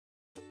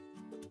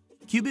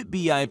Kyubit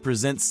BI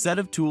presents a set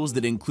of tools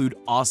that include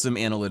awesome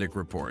analytic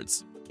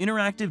reports,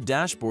 interactive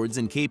dashboards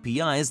and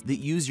KPIs that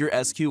use your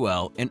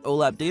SQL and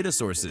OLAP data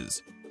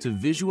sources to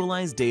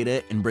visualize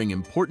data and bring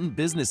important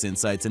business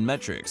insights and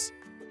metrics.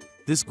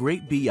 This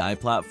great BI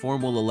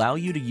platform will allow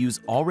you to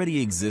use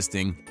already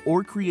existing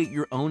or create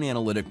your own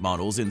analytic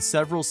models in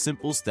several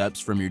simple steps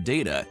from your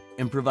data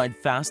and provide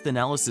fast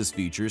analysis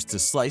features to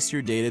slice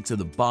your data to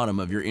the bottom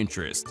of your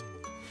interest.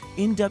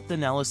 In-depth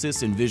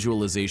analysis and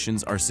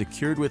visualizations are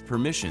secured with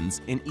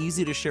permissions and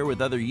easy to share with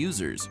other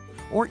users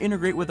or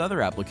integrate with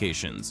other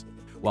applications,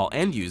 while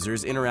end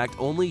users interact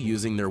only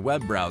using their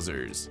web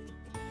browsers.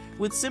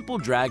 With simple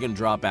drag and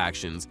drop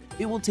actions,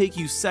 it will take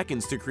you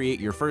seconds to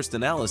create your first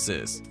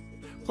analysis.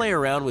 Play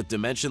around with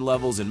dimension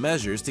levels and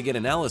measures to get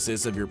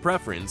analysis of your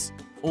preference,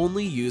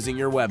 only using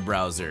your web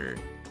browser.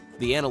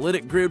 The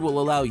analytic grid will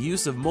allow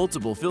use of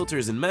multiple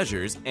filters and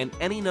measures and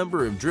any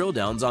number of drill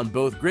downs on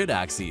both grid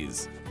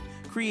axes,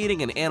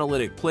 creating an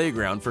analytic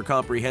playground for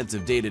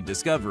comprehensive data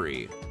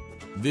discovery.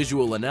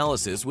 Visual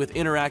analysis with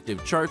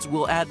interactive charts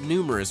will add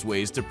numerous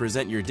ways to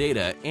present your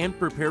data and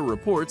prepare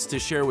reports to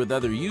share with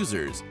other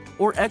users,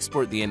 or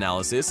export the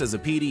analysis as a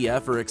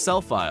PDF or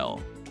Excel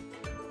file.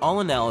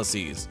 All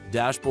analyses,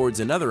 dashboards,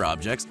 and other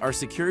objects are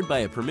secured by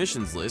a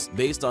permissions list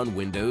based on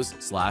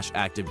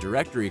Windows/Active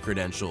Directory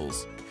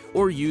credentials,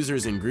 or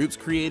users and groups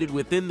created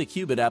within the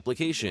Kyubit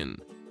application.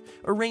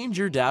 Arrange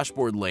your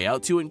dashboard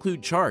layout to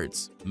include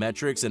charts,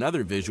 metrics, and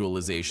other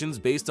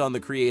visualizations based on the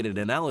created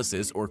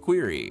analysis or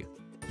query.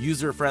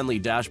 User-friendly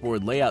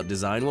dashboard layout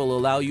design will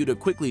allow you to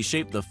quickly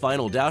shape the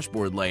final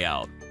dashboard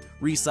layout,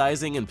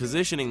 resizing and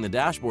positioning the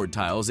dashboard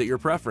tiles at your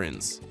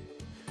preference.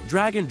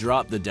 Drag and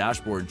drop the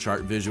dashboard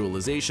chart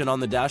visualization on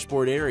the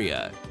dashboard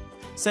area.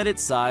 Set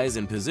its size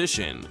and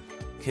position.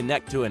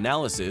 Connect to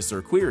analysis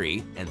or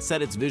query and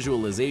set its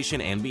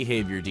visualization and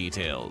behavior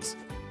details.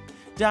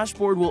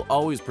 Dashboard will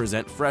always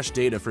present fresh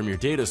data from your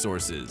data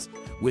sources,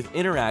 with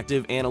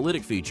interactive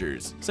analytic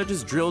features such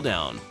as drill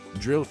down,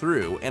 drill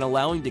through, and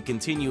allowing to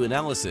continue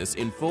analysis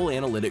in full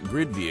analytic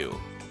grid view.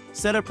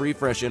 Set up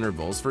refresh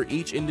intervals for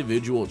each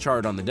individual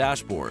chart on the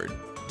dashboard.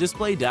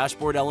 Display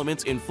dashboard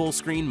elements in full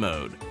screen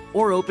mode,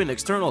 or open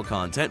external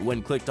content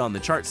when clicked on the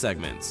chart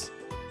segments.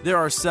 There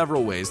are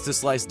several ways to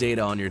slice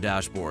data on your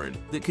dashboard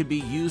that could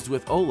be used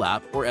with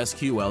OLAP or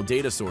SQL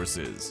data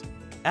sources.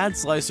 Add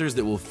slicers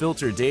that will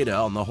filter data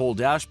on the whole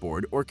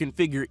dashboard or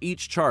configure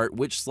each chart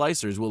which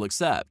slicers will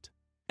accept.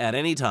 At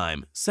any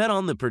time, set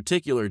on the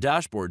particular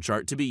dashboard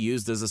chart to be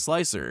used as a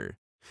slicer.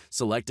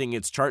 Selecting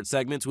its chart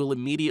segments will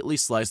immediately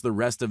slice the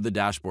rest of the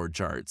dashboard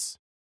charts.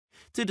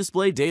 To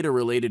display data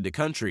related to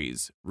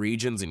countries,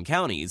 regions, and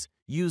counties,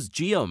 use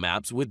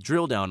geomaps with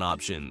drill-down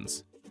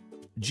options.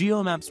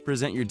 Geomaps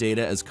present your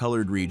data as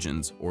colored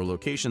regions or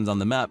locations on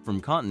the map from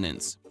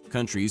continents,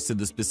 countries to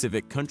the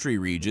specific country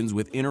regions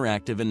with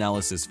interactive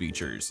analysis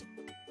features.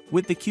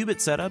 With the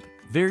Kyubit setup,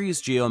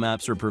 various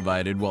geomaps are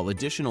provided while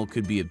additional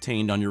could be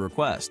obtained on your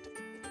request.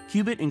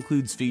 Kyubit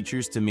includes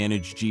features to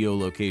manage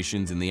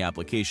geolocations in the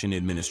application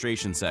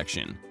administration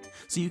section,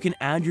 so you can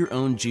add your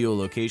own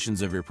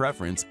geolocations of your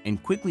preference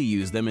and quickly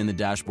use them in the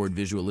dashboard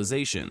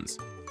visualizations.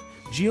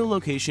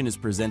 Geolocation is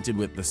presented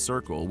with the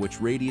circle,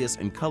 which radius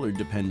and color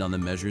depend on the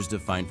measures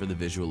defined for the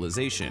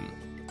visualization.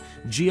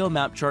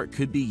 Geomap chart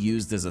could be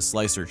used as a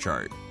slicer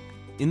chart.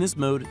 In this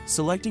mode,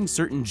 selecting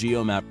certain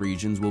geomap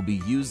regions will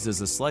be used as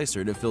a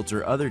slicer to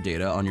filter other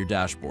data on your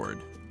dashboard.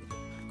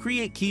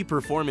 Create key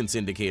performance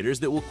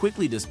indicators that will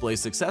quickly display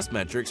success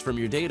metrics from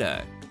your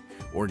data.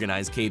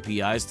 Organize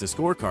KPIs to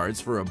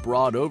scorecards for a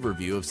broad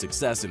overview of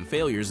success and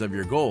failures of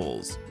your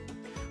goals.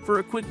 For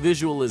a quick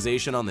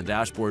visualization on the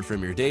dashboard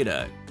from your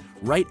data,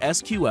 write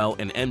SQL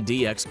and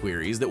MDX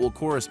queries that will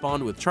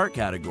correspond with chart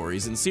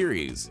categories and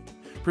series,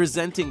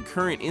 presenting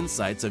current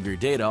insights of your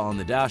data on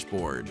the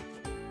dashboard.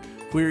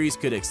 Queries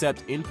could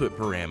accept input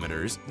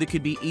parameters that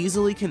could be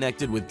easily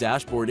connected with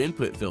dashboard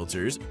input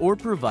filters or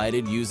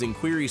provided using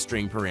query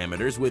string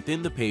parameters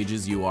within the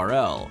page's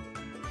URL.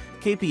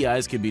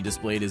 KPIs could be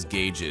displayed as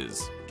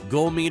gauges,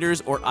 goal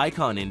meters, or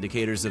icon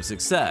indicators of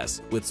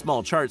success, with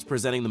small charts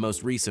presenting the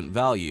most recent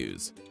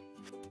values.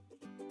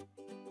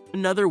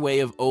 Another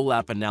way of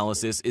OLAP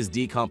analysis is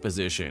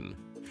decomposition,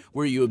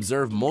 where you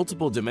observe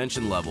multiple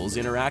dimension levels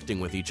interacting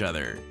with each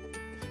other.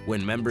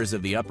 When members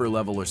of the upper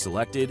level are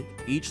selected,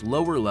 each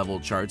lower level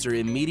charts are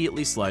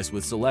immediately sliced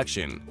with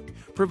selection,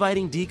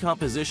 providing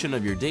decomposition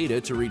of your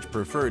data to reach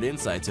preferred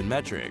insights and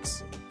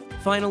metrics.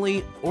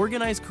 Finally,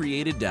 organize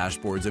created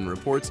dashboards and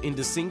reports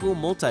into single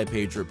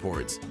multi-page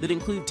reports that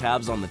include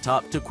tabs on the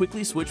top to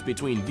quickly switch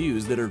between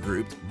views that are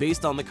grouped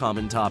based on the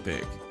common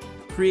topic.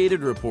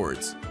 Created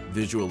reports,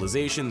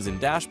 visualizations, and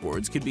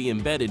dashboards could be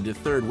embedded to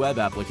third web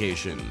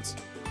applications,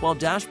 while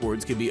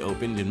dashboards could be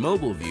opened in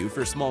mobile view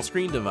for small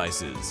screen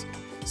devices,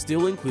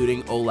 still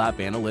including OLAP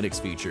analytics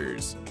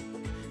features.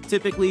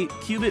 Typically,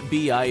 Kyubit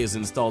BI is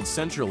installed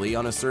centrally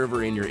on a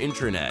server in your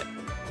intranet,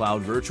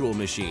 cloud virtual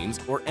machines,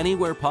 or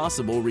anywhere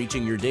possible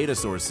reaching your data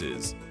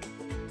sources.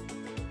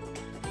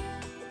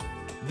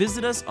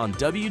 Visit us on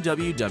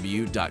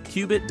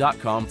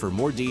www.kyubit.com for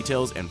more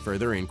details and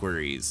further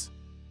inquiries.